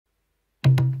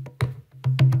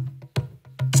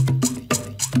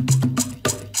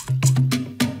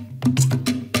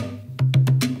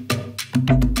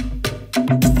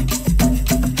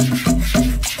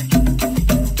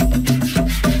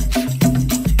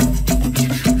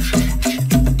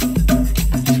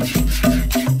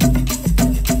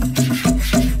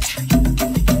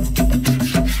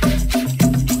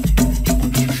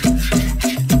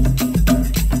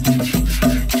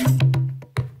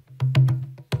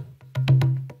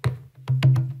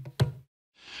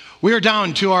We are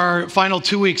down to our final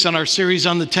 2 weeks on our series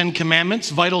on the Ten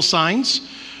Commandments, vital signs.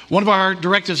 One of our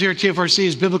directives here at TFRC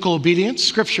is biblical obedience.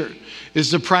 Scripture is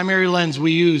the primary lens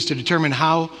we use to determine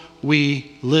how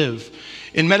we live.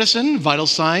 In medicine, vital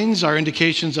signs are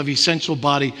indications of essential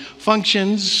body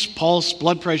functions, pulse,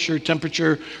 blood pressure,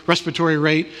 temperature, respiratory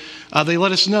rate. They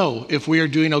let us know if we are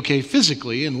doing okay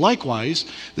physically, and likewise,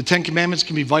 the Ten Commandments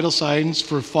can be vital signs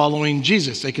for following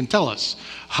Jesus. They can tell us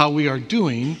how we are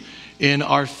doing in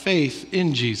our faith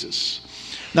in Jesus.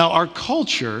 Now, our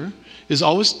culture is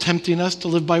always tempting us to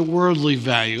live by worldly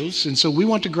values, and so we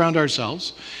want to ground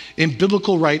ourselves in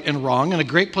biblical right and wrong, and a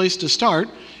great place to start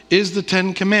is the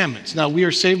Ten Commandments. Now, we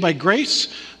are saved by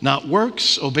grace, not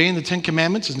works. Obeying the Ten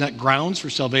Commandments is not grounds for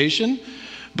salvation,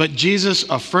 but Jesus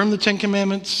affirmed the Ten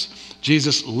Commandments,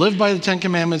 Jesus lived by the Ten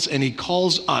Commandments, and he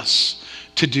calls us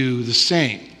to do the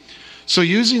same. So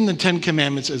using the Ten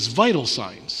Commandments as vital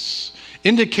signs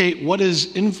indicate what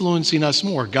is influencing us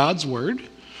more, God's word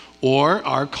or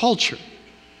our culture.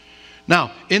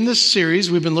 Now, in this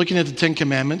series, we've been looking at the Ten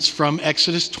Commandments from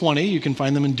Exodus 20. You can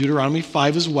find them in Deuteronomy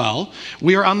 5 as well.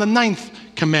 We are on the 9th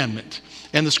commandment.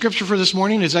 And the scripture for this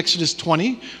morning is Exodus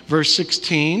 20, verse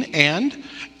 16, and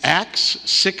Acts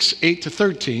 6, 8 to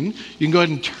 13. You can go ahead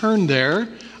and turn there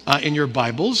in your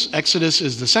Bibles. Exodus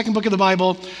is the second book of the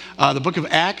Bible. The book of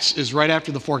Acts is right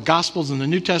after the four Gospels in the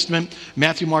New Testament: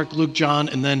 Matthew, Mark, Luke, John,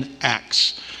 and then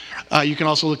Acts. You can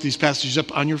also look these passages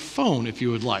up on your phone if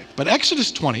you would like. But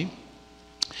Exodus 20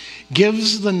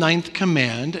 gives the 9th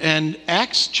command, and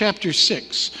Acts chapter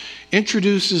 6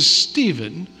 introduces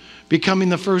Stephen becoming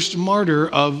the first martyr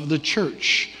of the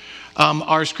church.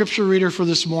 Our scripture reader for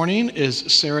this morning is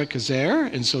Sarah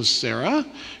Kazer, and so Sarah,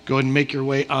 go ahead and make your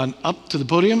way on up to the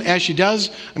podium. As she does,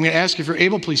 I'm going to ask if you're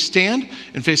able, please stand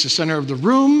and face the center of the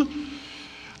room.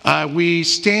 We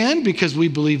stand because we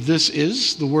believe this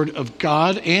is the Word of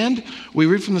God, and we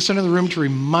read from the center of the room to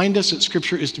remind us that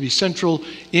Scripture is to be central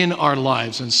in our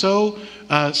lives. And so,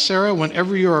 Sarah,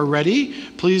 whenever you are ready,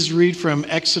 please read from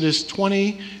Exodus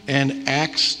 20 and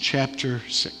Acts chapter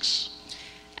 6.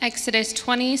 Exodus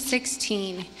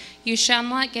 20:16. You shall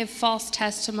not give false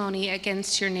testimony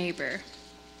against your neighbor.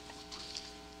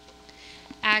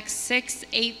 Acts 6,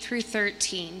 8 through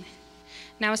 13.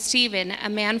 Now Stephen, a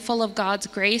man full of God's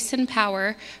grace and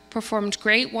power, performed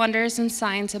great wonders and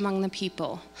signs among the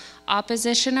people.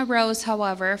 Opposition arose,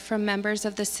 however, from members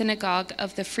of the synagogue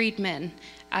of the freedmen,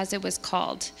 as it was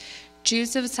called,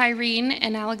 Jews of Cyrene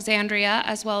and Alexandria,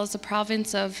 as well as the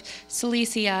province of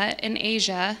Cilicia in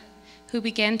Asia, who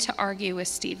began to argue with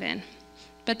Stephen.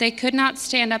 But they could not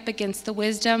stand up against the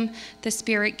wisdom the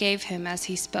Spirit gave him as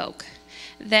he spoke.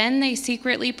 Then they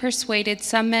secretly persuaded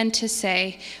some men to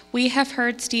say, "We have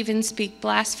heard Stephen speak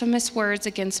blasphemous words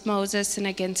against Moses and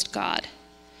against God."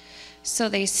 So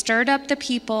they stirred up the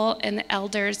people and the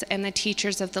elders and the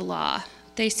teachers of the law.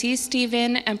 They seized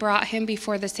Stephen and brought him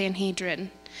before the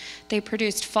Sanhedrin. They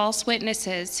produced false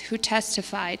witnesses who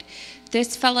testified,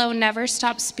 "This fellow never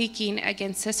stopped speaking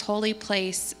against this holy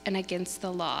place and against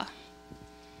the law."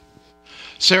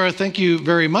 Sarah, thank you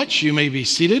very much. You may be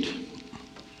seated.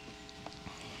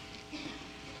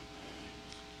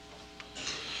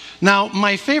 Now,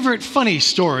 my favorite funny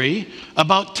story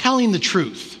about telling the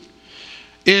truth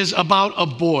is about a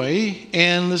boy,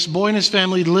 and this boy and his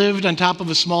family lived on top of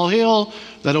a small hill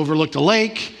that overlooked a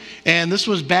lake, and this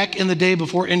was back in the day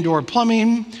before indoor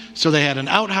plumbing, so they had an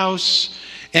outhouse,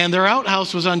 and their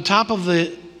outhouse was on top of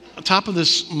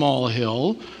this small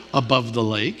hill above the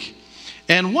lake.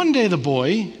 And one day the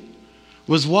boy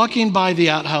was walking by the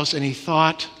outhouse, and he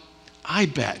thought, I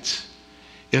bet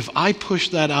if I push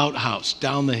that outhouse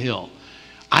down the hill,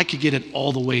 I could get it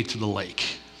all the way to the lake.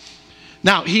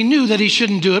 Now, he knew that he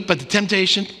shouldn't do it, but the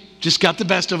temptation just got the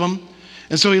best of him.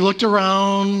 And so he looked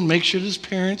around, make sure his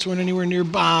parents weren't anywhere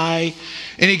nearby,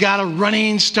 and he got a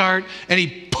running start, and he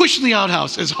pushed the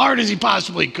outhouse as hard as he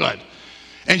possibly could.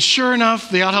 And sure enough,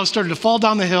 the outhouse started to fall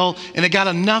down the hill, and it got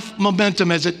enough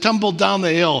momentum as it tumbled down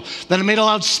the hill that it made a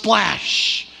loud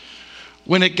splash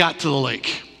when it got to the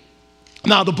lake.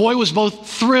 Now, the boy was both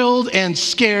thrilled and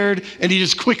scared, and he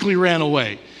just quickly ran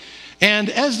away.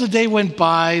 And as the day went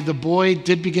by, the boy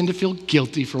did begin to feel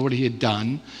guilty for what he had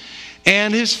done.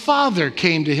 And his father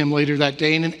came to him later that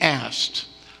day and asked,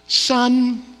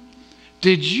 "Son,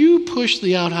 did you push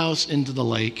the outhouse into the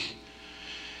lake?"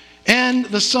 And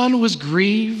the son was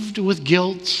grieved with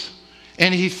guilt,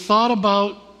 and he thought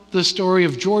about the story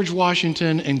of George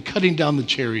Washington and cutting down the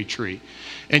cherry tree,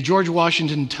 and George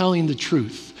Washington telling the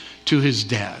truth to his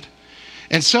dad.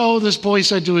 And so this boy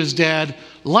said to his dad,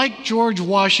 "Like George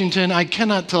Washington, I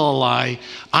cannot tell a lie.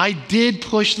 I did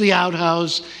push the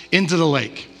outhouse into the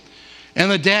lake." And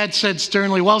the dad said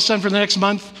sternly, well, son, for the next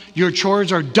month, your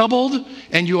chores are doubled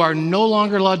and you are no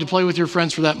longer allowed to play with your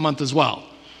friends for that month as well.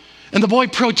 And the boy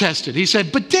protested. He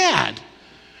said, but Dad,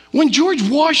 when George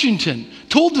Washington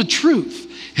told the truth,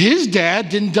 his dad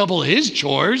didn't double his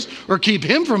chores or keep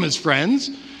him from his friends.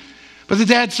 But the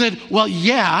dad said, well,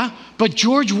 yeah, but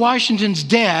George Washington's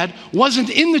dad wasn't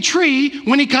in the tree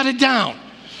when he cut it down.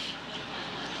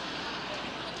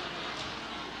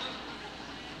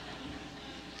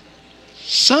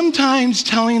 Sometimes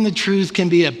telling the truth can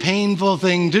be a painful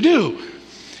thing to do,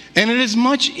 and it is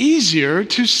much easier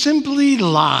to simply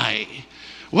lie,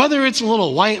 whether it's a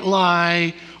little white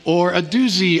lie or a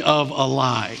doozy of a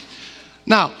lie.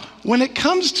 Now, when it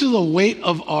comes to the weight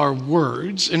of our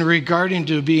words in regarding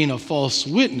to being a false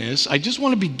witness, I just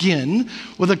want to begin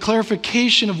with a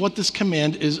clarification of what this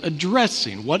command is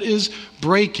addressing. What is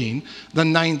breaking the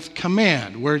 9th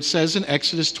command, where it says in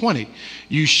Exodus 20,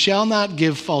 you shall not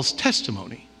give false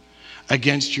testimony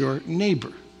against your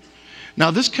neighbor.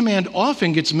 Now, this command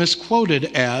often gets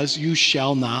misquoted as you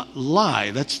shall not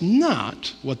lie. That's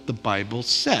not what the Bible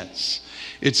says.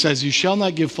 It says you shall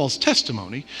not give false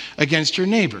testimony against your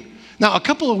neighbor. Now, a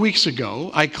couple of weeks ago,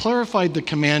 I clarified the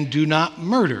command do not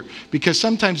murder, because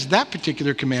sometimes that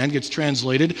particular command gets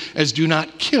translated as do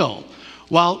not kill,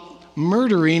 while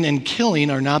murdering and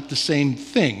killing are not the same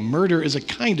thing. Murder is a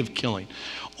kind of killing.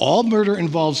 All murder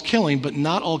involves killing, but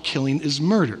not all killing is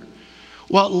murder.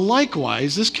 Well,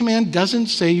 likewise, this command doesn't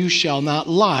say you shall not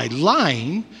lie.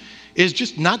 Lying is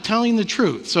just not telling the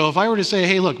truth. So if I were to say,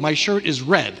 hey, look, my shirt is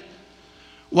red,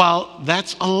 well,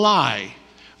 that's a lie.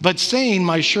 But saying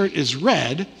my shirt is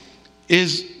red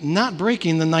is not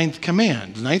breaking the 9th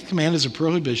command. The 9th command is a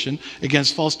prohibition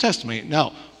against false testimony.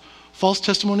 Now, false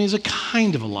testimony is a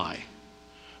kind of a lie.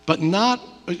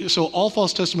 So all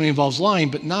false testimony involves lying,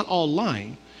 but not all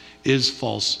lying is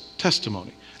false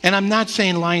testimony. And I'm not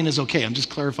saying lying is okay. I'm just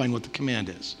clarifying what the command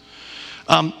is.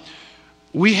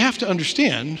 We have to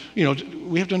understand,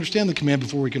 the command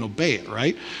before we can obey it,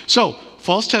 right? So,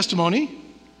 false testimony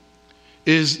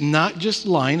is not just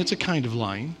lying, it's a kind of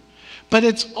lying, but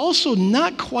it's also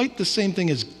not quite the same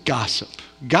thing as gossip.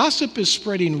 Gossip is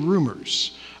spreading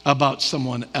rumors about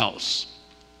someone else.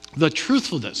 The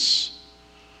truthfulness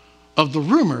of the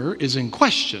rumor is in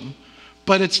question,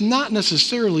 but it's not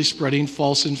necessarily spreading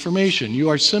false information. You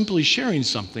are simply sharing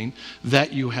something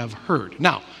that you have heard.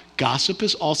 Now, gossip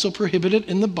is also prohibited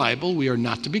in the Bible. We are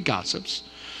not to be gossips.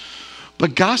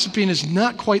 But gossiping is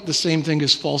not quite the same thing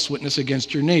as false witness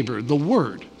against your neighbor. The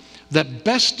word that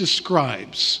best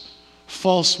describes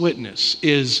false witness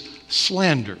is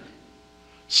slander.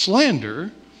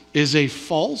 Slander is a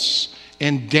false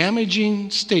and damaging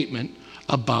statement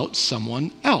about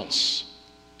someone else.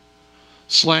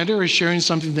 Slander is sharing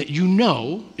something that you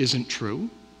know isn't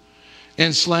true,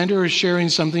 and slander is sharing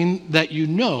something that you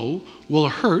know will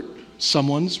hurt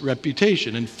someone's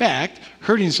reputation. In fact,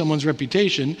 hurting someone's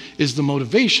reputation is the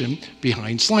motivation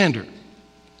behind slander.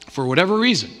 For whatever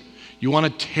reason, you want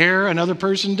to tear another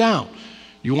person down.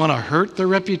 You want to hurt their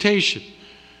reputation.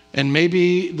 And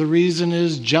maybe the reason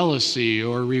is jealousy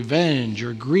or revenge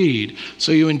or greed.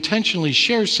 So you intentionally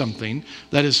share something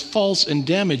that is false and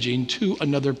damaging to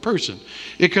another person.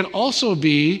 It could also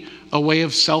be a way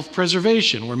of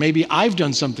self-preservation, where maybe I've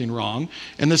done something wrong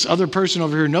and this other person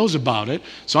over here knows about it,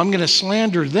 so I'm going to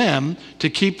slander them to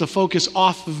keep the focus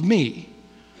off of me.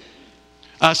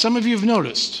 Some of you have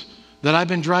noticed that I've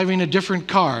been driving a different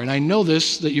car, and I know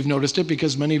that you've noticed it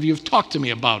because many of you have talked to me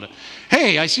about it.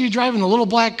 Hey, I see you driving the little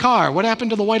black car. What happened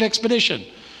to the white Expedition?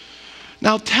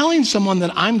 Now, telling someone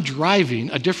that I'm driving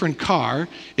a different car,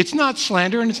 it's not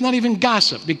slander and it's not even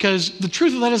gossip, because the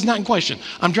truth of that is not in question.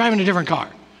 I'm driving a different car.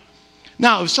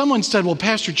 Now, if someone said, well,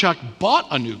 Pastor Chuck bought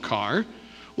a new car,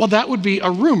 well, that would be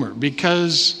a rumor,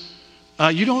 because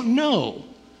you don't know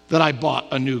that I bought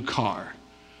a new car.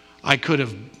 I could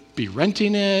have been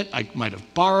renting it. I might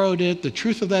have borrowed it. The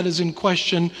truth of that is in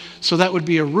question. So that would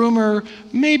be a rumor.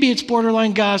 Maybe it's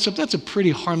borderline gossip. That's a pretty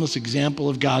harmless example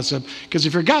of gossip, because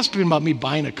if you're gossiping about me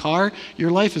buying a car, your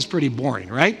life is pretty boring,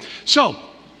 right? So,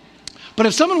 but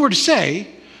if someone were to say,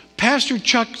 Pastor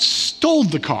Chuck stole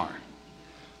the car,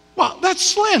 well, that's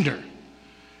slander.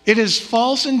 It is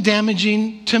false and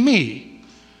damaging to me.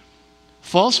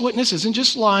 False witness isn't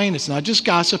just lying, it's not just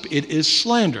gossip, it is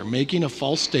slander, making a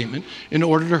false statement in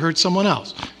order to hurt someone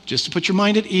else. Just to put your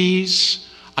mind at ease,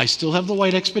 I still have the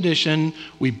white Expedition.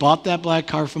 We bought that black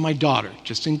car for my daughter,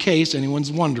 just in case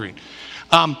anyone's wondering.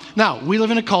 Now, we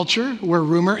live in a culture where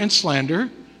rumor and slander,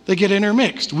 they get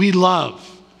intermixed. We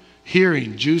love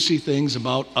hearing juicy things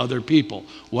about other people,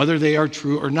 whether they are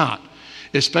true or not,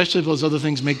 especially if those other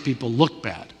things make people look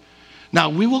bad. Now,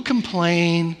 we will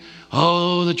complain,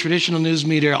 oh, the traditional news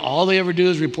media, all they ever do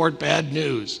is report bad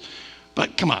news.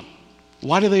 But come on,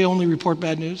 why do they only report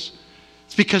bad news?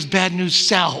 It's because bad news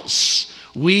sells.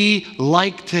 We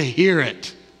like to hear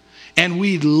it. And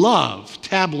we love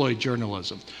tabloid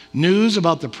journalism. News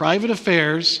about the private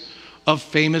affairs of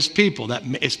famous people, that,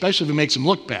 especially if it makes them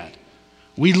look bad.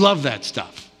 We love that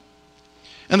stuff.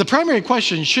 And the primary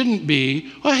question shouldn't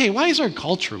be, well, hey, why is our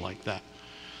culture like that?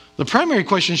 The primary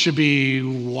question should be,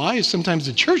 why is sometimes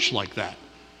the church like that?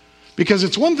 Because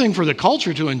it's one thing for the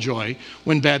culture to enjoy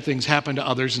when bad things happen to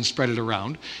others and spread it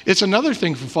around. It's another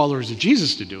thing for followers of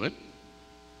Jesus to do it.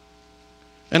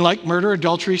 And like murder,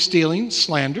 adultery, stealing,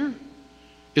 slander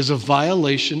is a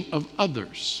violation of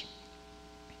others.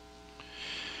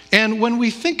 And when we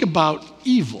think about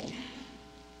evil,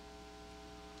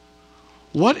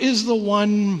 what is the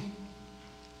one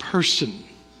person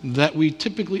that we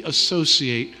typically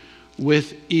associate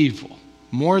with evil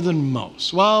more than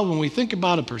most? Well, when we think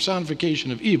about a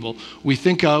personification of evil, we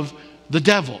think of the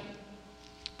devil.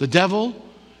 The devil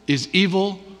is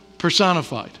evil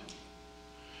personified.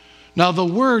 Now, the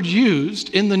word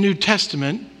used in the New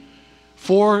Testament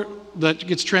for that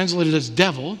gets translated as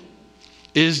devil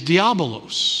is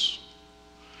diabolos.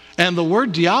 And the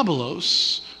word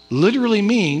diabolos literally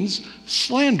means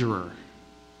slanderer.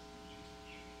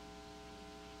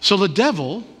 So the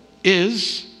devil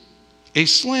is a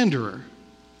slanderer,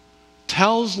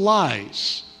 tells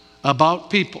lies about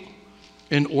people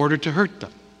in order to hurt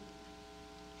them.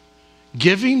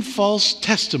 Giving false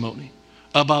testimony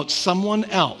about someone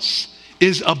else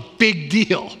is a big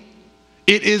deal.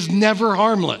 It is never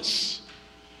harmless.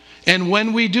 And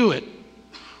when we do it,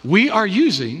 we are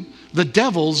using the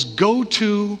devil's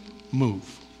go-to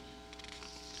move.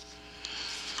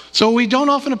 So we don't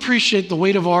often appreciate the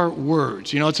weight of our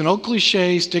words. You know, it's an old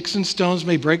cliche, sticks and stones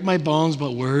may break my bones,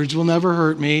 but words will never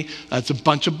hurt me. That's a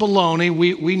bunch of baloney.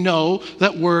 We know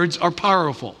that words are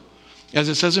powerful. As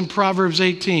it says in Proverbs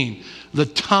 18, the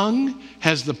tongue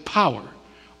has the power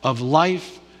of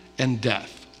life and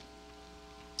death.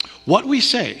 What we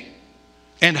say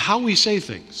and how we say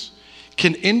things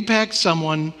can impact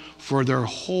someone for their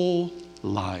whole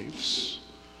lives.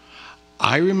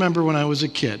 I remember when I was a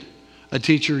kid, a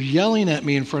teacher yelling at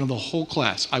me in front of the whole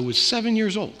class. I was 7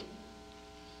 years old.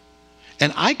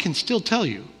 And I can still tell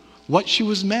you what she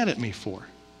was mad at me for.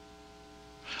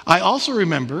 I also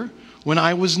remember when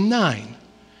I was 9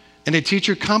 and a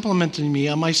teacher complimented me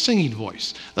on my singing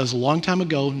voice. That was a long time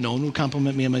ago. No one would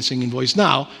compliment me on my singing voice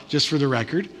now, just for the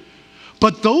record.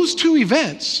 But those two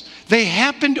events, they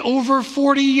happened over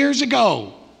 40 years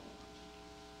ago.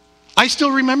 I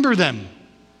still remember them.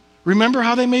 Remember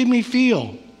how they made me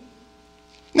feel.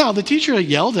 Now, the teacher that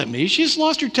yelled at me, she just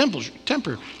lost her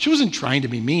temper. She wasn't trying to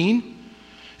be mean.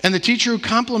 And the teacher who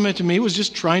complimented me was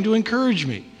just trying to encourage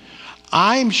me.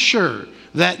 I'm sure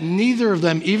that neither of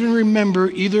them even remember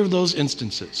either of those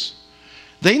instances.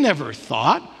 They never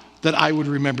thought that I would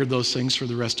remember those things for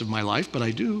the rest of my life, but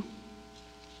I do.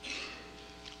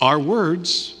 Our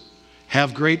words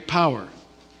have great power.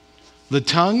 The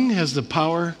tongue has the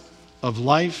power of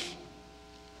life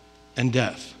and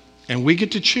death. And we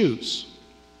get to choose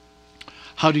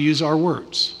how to use our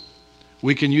words.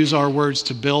 We can use our words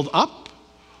to build up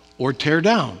or tear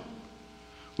down.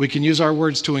 We can use our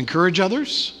words to encourage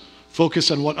others, focus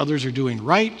on what others are doing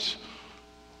right,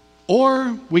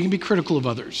 or we can be critical of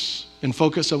others and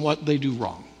focus on what they do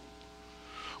wrong.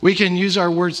 We can use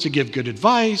our words to give good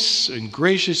advice and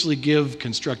graciously give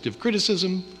constructive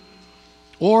criticism,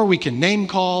 or we can name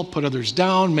call, put others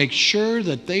down, make sure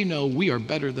that they know we are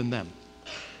better than them.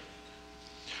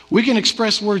 We can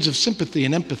express words of sympathy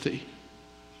and empathy.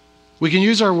 We can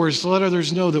use our words to let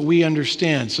others know that we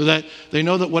understand, so that they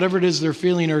know that whatever it is they're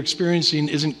feeling or experiencing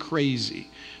isn't crazy,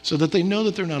 so that they know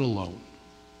that they're not alone.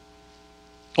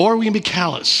 Or we can be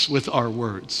callous with our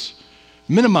words,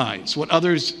 minimize what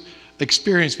others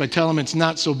experience by telling them it's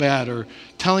not so bad, or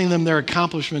telling them their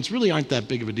accomplishments really aren't that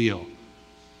big of a deal.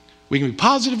 We can be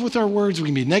positive with our words, we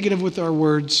can be negative with our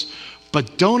words,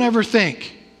 but don't ever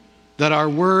think that our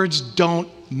words don't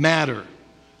matter.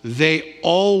 They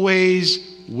always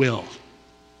will.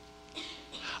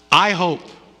 I hope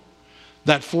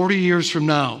that 40 years from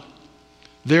now,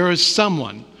 there is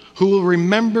someone who will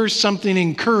remember something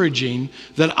encouraging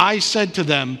that I said to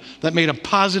them that made a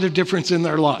positive difference in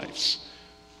their lives.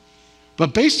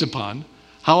 But based upon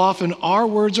how often our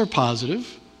words are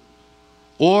positive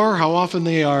or how often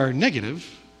they are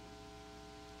negative,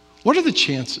 what are the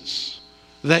chances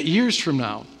that years from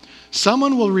now,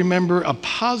 someone will remember a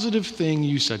positive thing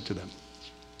you said to them?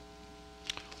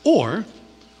 Or,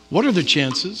 what are the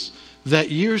chances that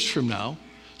years from now,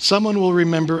 someone will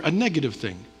remember a negative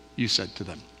thing you said to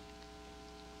them.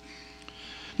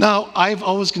 Now, I've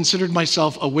always considered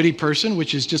myself a witty person,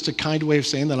 which is just a kind way of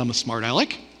saying that I'm a smart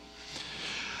aleck.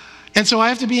 And so I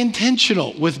have to be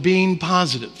intentional with being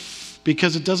positive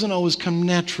because it doesn't always come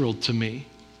natural to me.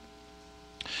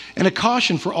 And a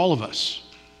caution for all of us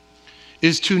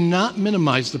is to not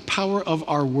minimize the power of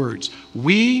our words.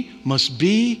 We must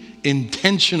be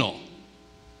intentional.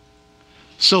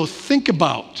 So think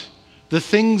about the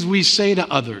things we say to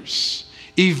others.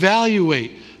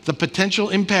 Evaluate the potential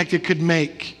impact it could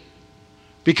make.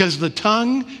 Because the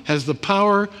tongue has the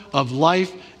power of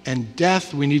life and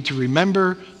death. We need to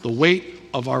remember the weight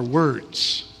of our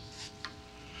words.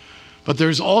 But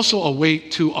there's also a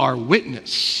weight to our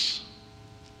witness.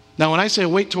 Now, when I say a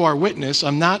weight to our witness,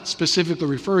 I'm not specifically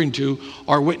referring to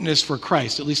our witness for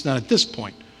Christ, at least not at this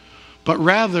point, but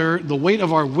rather the weight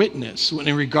of our witness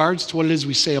in regards to what it is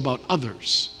we say about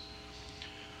others.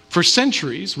 For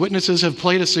centuries, witnesses have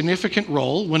played a significant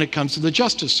role when it comes to the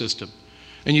justice system.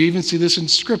 And you even see this in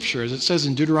Scripture, as it says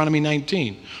in Deuteronomy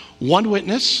 19. One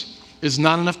witness is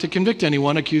not enough to convict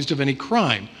anyone accused of any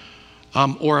crime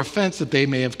or offense that they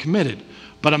may have committed.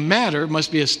 But a matter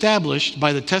must be established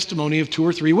by the testimony of 2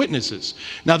 or 3 witnesses.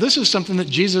 Now, this is something that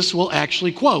Jesus will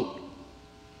actually quote.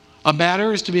 A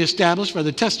matter is to be established by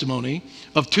the testimony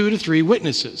of 2 to 3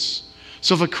 witnesses.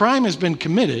 So if a crime has been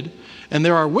committed and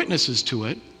there are witnesses to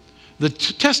it, the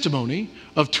testimony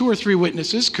of 2 or 3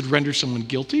 witnesses could render someone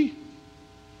guilty.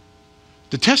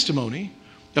 The testimony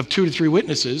of 2 to 3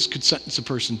 witnesses could sentence a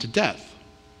person to death.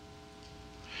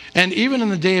 And even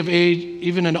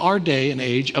in our day and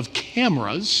age of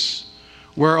cameras,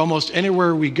 where almost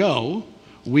anywhere we go,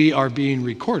 we are being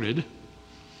recorded,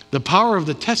 the power of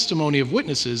the testimony of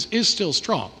witnesses is still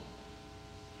strong.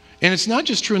 And it's not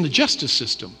just true in the justice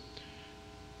system.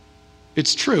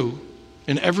 It's true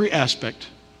in every aspect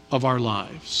of our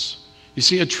lives. You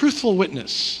see, a truthful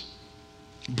witness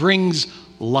brings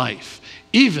life,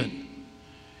 even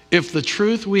if the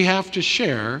truth we have to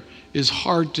share is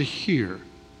hard to hear.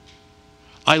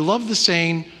 I love the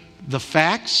saying, the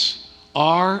facts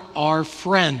are our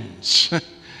friends.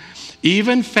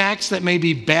 Even facts that may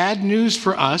be bad news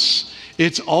for us,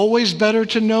 it's always better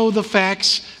to know the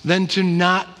facts than to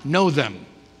not know them.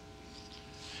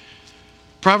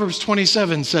 Proverbs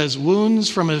 27 says, wounds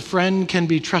from a friend can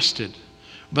be trusted,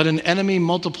 but an enemy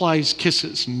multiplies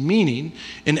kisses. Meaning,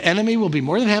 an enemy will be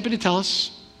more than happy to tell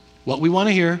us what we want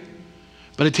to hear,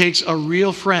 but it takes a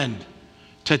real friend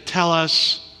to tell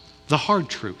us the hard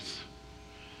truth.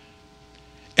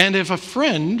 And if a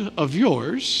friend of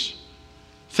yours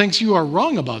thinks you are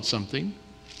wrong about something,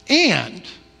 and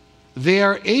they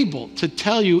are able to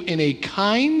tell you in a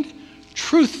kind,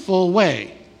 truthful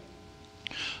way,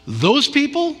 those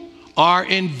people are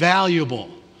invaluable.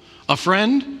 A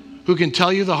friend who can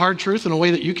tell you the hard truth in a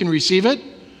way that you can receive it,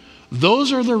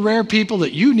 those are the rare people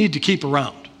that you need to keep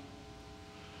around.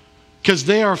 Because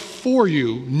they are for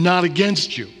you, not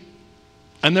against you.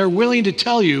 And they're willing to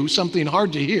tell you something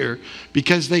hard to hear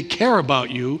because they care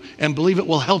about you and believe it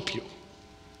will help you.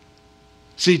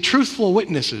 See, truthful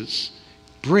witnesses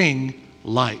bring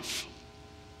life.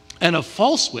 And a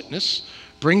false witness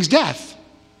brings death.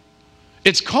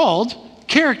 It's called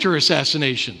character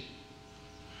assassination.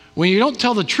 When you don't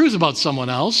tell the truth about someone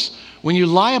else, when you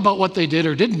lie about what they did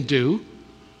or didn't do,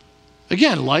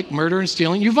 again, like murder and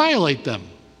stealing, you violate them.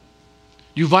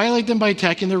 You violate them by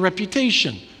attacking their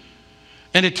reputation.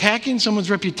 And attacking someone's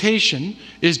reputation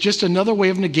is just another way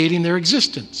of negating their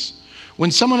existence. When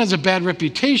someone has a bad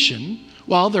reputation,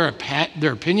 well, their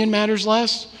opinion matters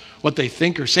less. What they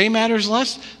think or say matters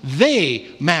less.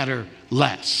 They matter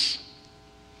less.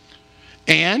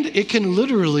 And it can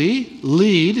literally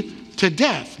lead to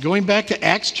death. Going back to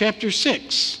Acts chapter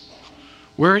 6,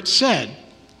 where it said,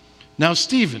 now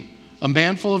Stephen, a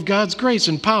man full of God's grace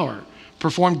and power,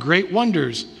 performed great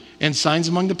wonders and signs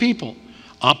among the people.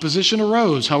 Opposition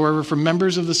arose, however, from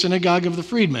members of the synagogue of the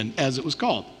freedmen, as it was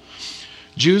called.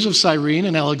 Jews of Cyrene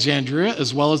and Alexandria,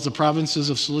 as well as the provinces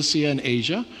of Cilicia and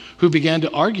Asia, who began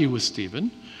to argue with Stephen,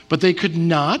 but they could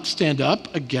not stand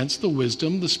up against the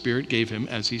wisdom the Spirit gave him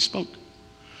as he spoke.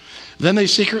 Then they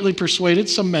secretly persuaded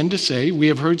some men to say, we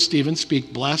have heard Stephen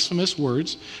speak blasphemous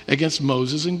words against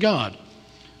Moses and God.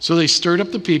 So they stirred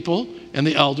up the people and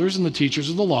the elders and the teachers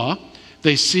of the law.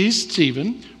 They seized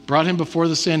Stephen, brought him before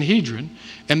the Sanhedrin,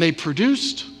 and they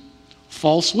produced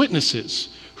false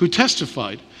witnesses who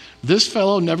testified, this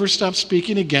fellow never stopped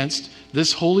speaking against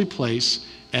this holy place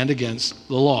and against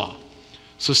the law.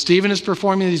 So Stephen is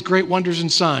performing these great wonders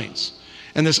and signs,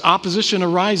 and this opposition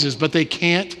arises, but they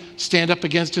can't stand up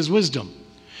against his wisdom.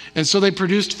 And so they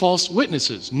produced false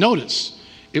witnesses. Notice,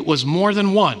 It was more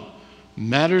than one.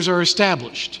 Matters are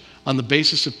established on the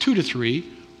basis of 2 to 3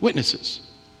 witnesses.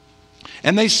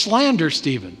 And they slander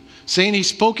Stephen, saying he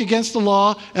spoke against the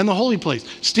law and the holy place.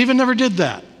 Stephen never did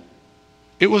that.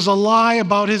 It was a lie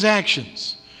about his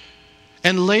actions.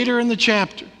 And later in the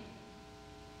chapter,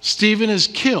 Stephen is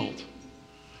killed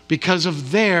because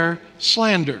of their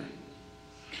slander.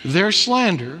 Their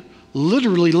slander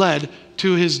literally led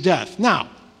to his death. Now,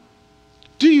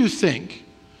 do you think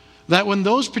that when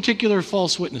those particular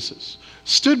false witnesses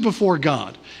stood before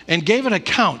God and gave an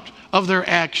account of their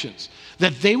actions,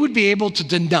 that they would be able to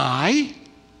deny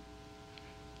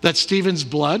that Stephen's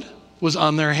blood was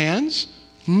on their hands?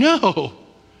 No.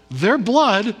 Their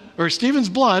blood, or Stephen's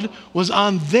blood, was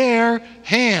on their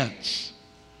hands.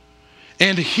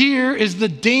 And here is the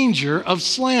danger of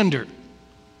slander.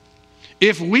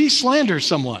 If we slander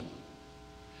someone,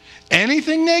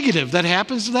 anything negative that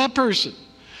happens to that person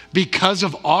because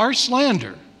of our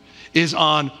slander is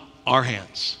on our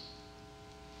hands.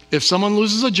 If someone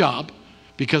loses a job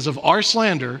because of our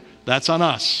slander, that's on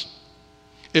us.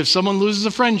 If someone loses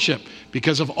a friendship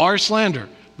because of our slander,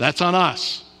 that's on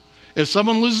us. If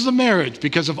someone loses a marriage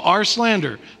because of our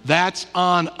slander, that's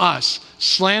on us.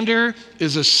 Slander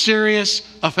is a serious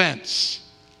offense.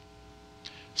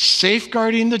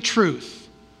 Safeguarding the truth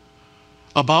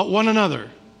about one another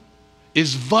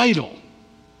is vital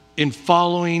in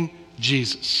following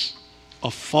Jesus. A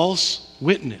false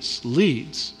witness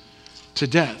leads to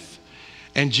death.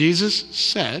 And Jesus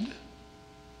said,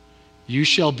 "You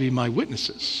shall be my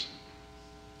witnesses."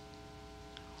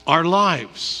 Our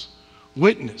lives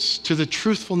witness to the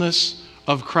truthfulness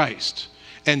of Christ.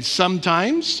 And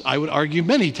sometimes, I would argue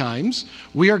many times,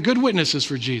 we are good witnesses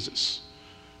for Jesus.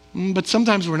 But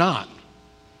sometimes we're not.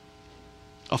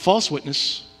 A false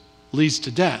witness leads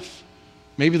to death.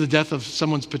 Maybe the death of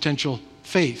someone's potential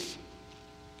faith.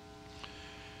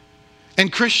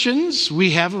 And Christians,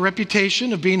 we have a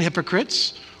reputation of being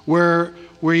hypocrites, where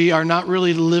we are not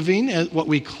really living at what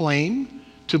we claim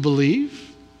to believe.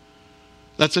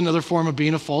 That's another form of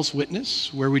being a false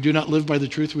witness, where we do not live by the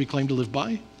truth we claim to live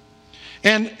by.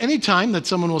 And any time that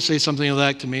someone will say something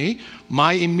like that to me,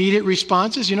 my immediate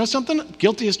response is, you know something?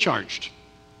 Guilty as charged.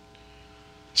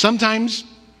 Sometimes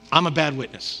I'm a bad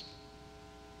witness.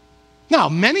 Now,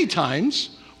 many times,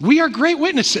 we are great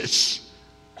witnesses.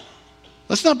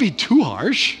 Let's not be too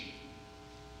harsh.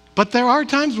 But there are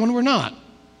times when we're not.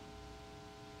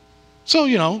 So,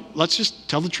 let's just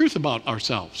tell the truth about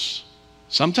ourselves.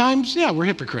 Sometimes, we're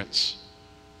hypocrites.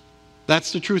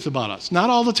 That's the truth about us. Not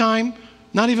all the time,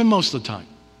 not even most of the time.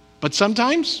 But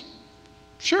sometimes,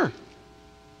 sure.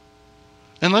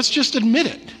 And let's just admit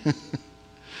it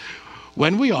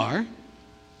when we are,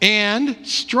 and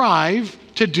strive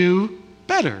to do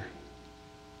better.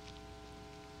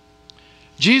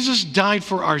 Jesus died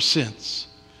for our sins.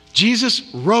 Jesus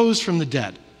rose from the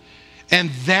dead. And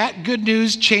that good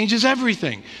news changes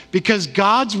everything, because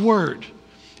God's word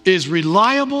is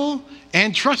reliable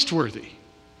and trustworthy.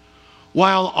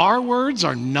 While our words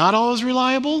are not always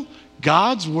reliable,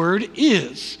 God's word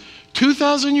is.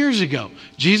 2,000 years ago,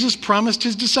 Jesus promised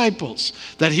his disciples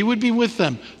that he would be with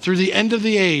them through the end of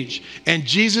the age. And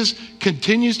Jesus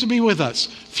continues to be with us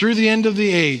through the end of the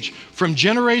age. From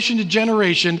generation to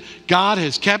generation, God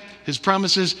has kept his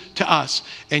promises to us.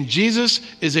 And Jesus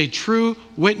is a true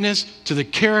witness to the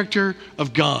character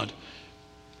of God.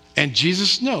 And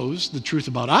Jesus knows the truth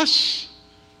about us,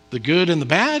 the good and the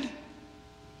bad.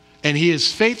 And he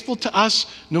is faithful to us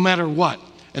no matter what.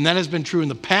 And that has been true in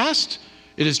the past.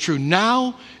 It is true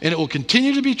now, and it will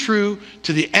continue to be true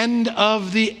to the end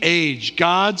of the age.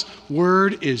 God's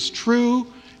word is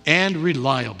true and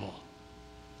reliable.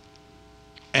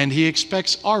 And he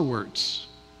expects our words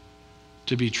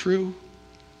to be true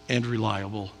and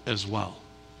reliable as well.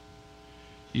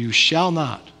 You shall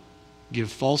not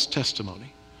give false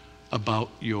testimony about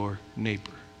your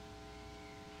neighbor.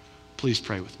 Please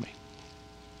pray with me.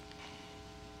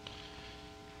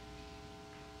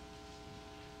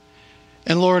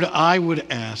 And Lord, I would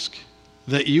ask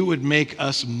that you would make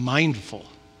us mindful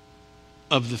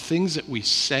of the things that we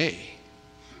say.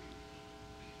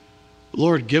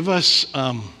 Lord, give us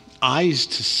eyes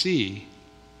to see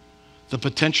the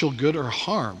potential good or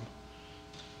harm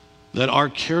that our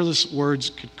careless words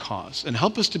could cause. And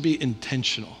help us to be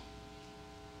intentional.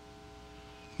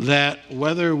 That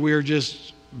whether we're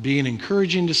just being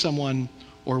encouraging to someone,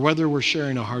 or whether we're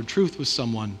sharing a hard truth with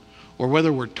someone, or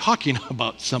whether we're talking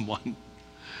about someone,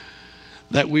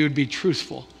 that we would be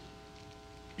truthful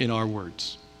in our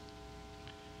words.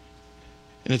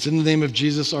 And it's in the name of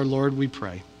Jesus our Lord we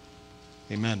pray.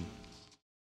 Amen.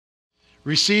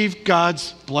 Receive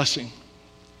God's blessing.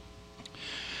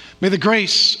 May the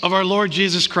grace of our Lord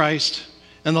Jesus Christ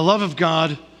and the love of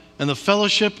God and the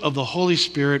fellowship of the Holy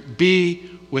Spirit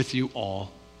be with you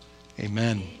all.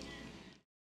 Amen.